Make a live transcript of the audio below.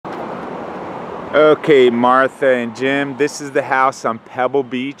Okay, Martha and Jim, this is the house on Pebble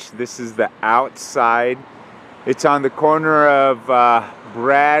Beach. This is the outside. It's on the corner of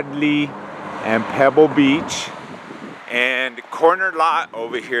Bradley and Pebble Beach. And corner lot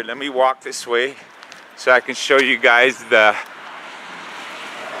over here. Let me walk this way so I can show you guys the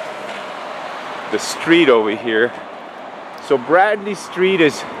street over here. So Bradley Street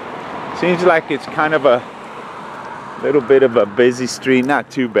seems like it's kind of a little bit of a busy street,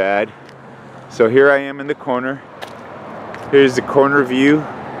 not too bad. So here I am in the corner. Here's the corner view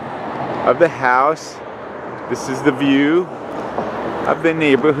of the house. This is the view of the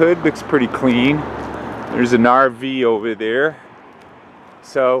neighborhood. Looks pretty clean. There's an RV over there.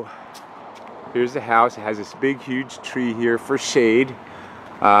 So here's the house. It has this big huge tree here for shade.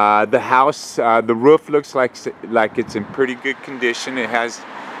 The house, the roof looks like it's in pretty good condition. It has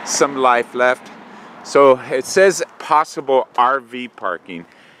some life left. So it says possible RV parking.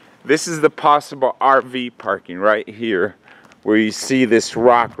 This is the possible RV parking right here, where you see this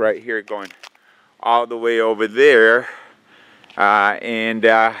rock right here going all the way over there. From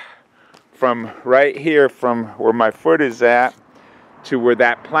right here, from where my foot is at to where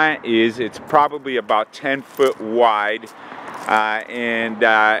that plant is, it's probably about 10 foot wide. And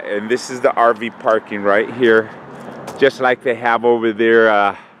this is the RV parking right here, just like they have over there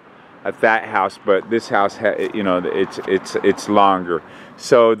at that house, but this house, you know, it's longer.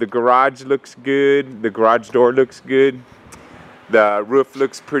 So the garage looks good. The garage door looks good. The roof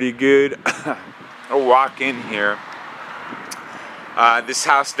looks pretty good. I'll walk in here. This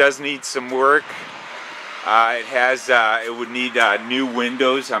house does need some work. It would need new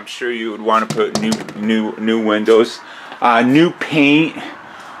windows. I'm sure you would want to put new windows. New paint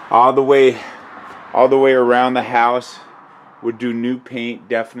all the way around the house. Would do new paint,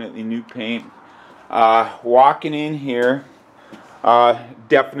 definitely new paint. Walking in here,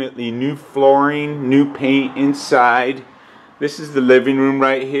 definitely new flooring, new paint inside. This is the living room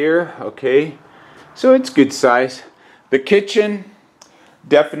right here, okay? So it's good size. The kitchen,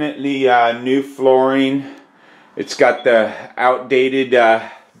 definitely new flooring. It's got the outdated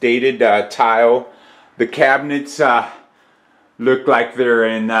dated tile. The cabinets look like they're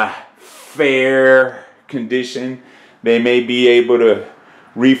in fair condition. They may be able to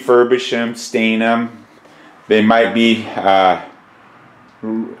refurbish them, stain them. They might be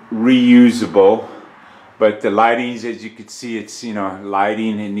reusable. But the lightings, as you can see, it's, you know,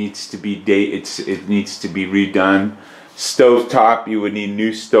 lighting. It needs to be it needs to be redone. Stovetop, you would need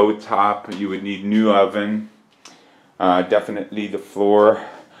new stovetop. You would need new oven. Definitely the floor.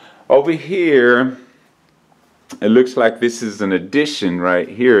 Over here, it looks like this is an addition right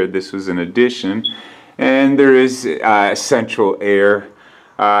here. This was an addition. And there is central air.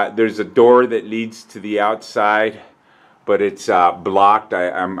 There's a door that leads to the outside, but it's blocked.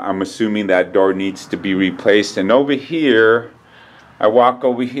 I'm assuming that door needs to be replaced. And over here, I walk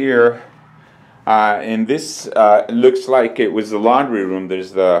over here, and this looks like it was the laundry room.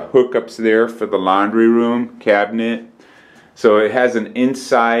 There's the hookups there for the laundry room cabinet. So it has an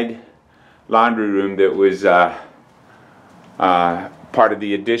inside laundry room that was part of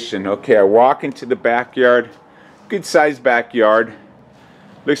the addition. Okay, I walk into the backyard. Good sized backyard.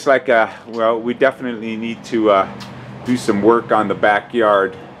 Looks like well, we definitely need to do some work on the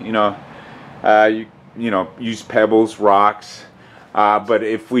backyard. You know, you know, use pebbles, rocks. But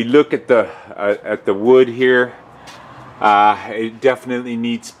if we look at the wood here, it definitely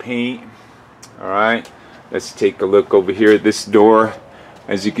needs paint. All right, let's take a look over here at this door.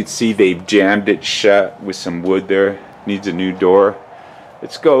 As you can see, they've jammed it shut with some wood there. Needs a new door.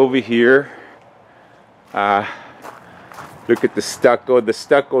 Let's go over here. Look at the stucco. The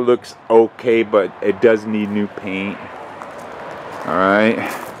stucco looks okay, but it does need new paint. All right,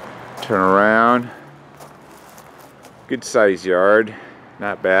 turn around. Good size yard,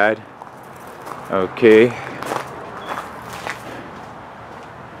 not bad. Okay.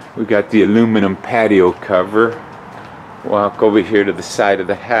 We got the aluminum patio cover. Walk over here to the side of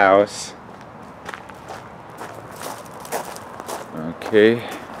the house. Okay.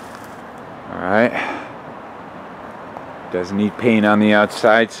 Alright. Doesn't need paint on the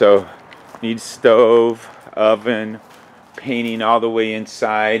outside, so needs stove, oven, painting all the way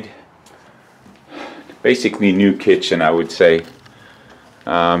inside. Basically new kitchen, I would say.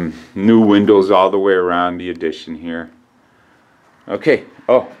 New windows all the way around the addition here. Okay.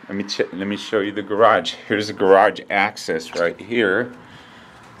 Oh, let me show you the garage. Here's the garage access right here.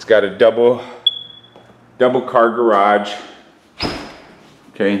 It's got a double car garage.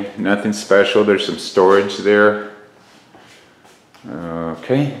 Okay, nothing special. There's some storage there.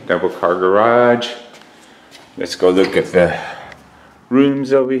 Okay, double car garage. Let's go look at the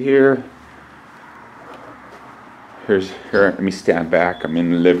rooms over here. here, let me stand back. I'm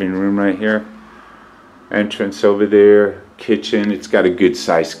in the living room right here. Entrance over there, kitchen. It's got a good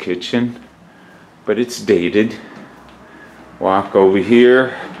sized kitchen, but it's dated. Walk over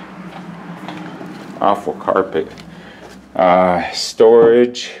here. Awful carpet.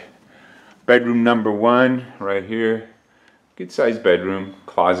 Storage. Bedroom number 1 right here. Good sized bedroom.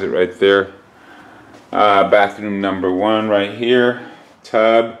 Closet right there. Bathroom number 1 right here.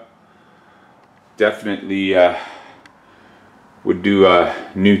 Tub. Definitely would do a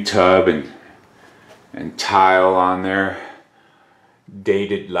new tub and tile on there.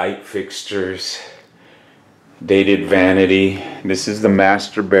 Dated light fixtures. Dated vanity. This is the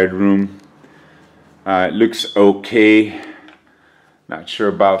master bedroom. It looks okay. Not sure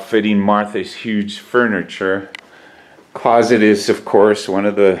about fitting Martha's huge furniture. Closet is, of course, one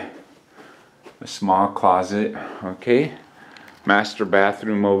of the small closet. Okay. Master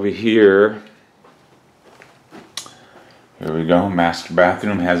bathroom over here. Here we go. Master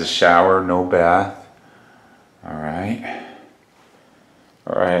bathroom has a shower, no bath. Alright.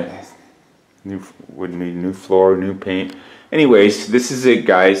 Alright. Would need new floor, new paint. Anyways, this is it,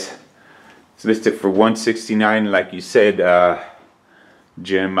 guys. It's listed for $169. Like you said,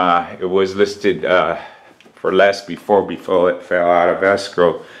 Jim, it was listed for less before it fell out of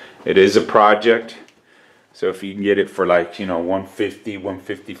escrow. It is a project. So if you can get it for like, you know, 150,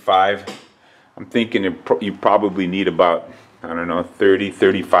 155, I'm thinking you probably need about, I don't know,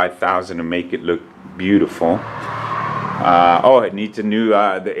 35,000 to make it look beautiful. Oh, it needs a new,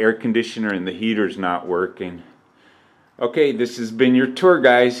 the air conditioner and the heater's not working. Okay, this has been your tour,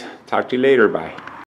 guys. Talk to you later. Bye.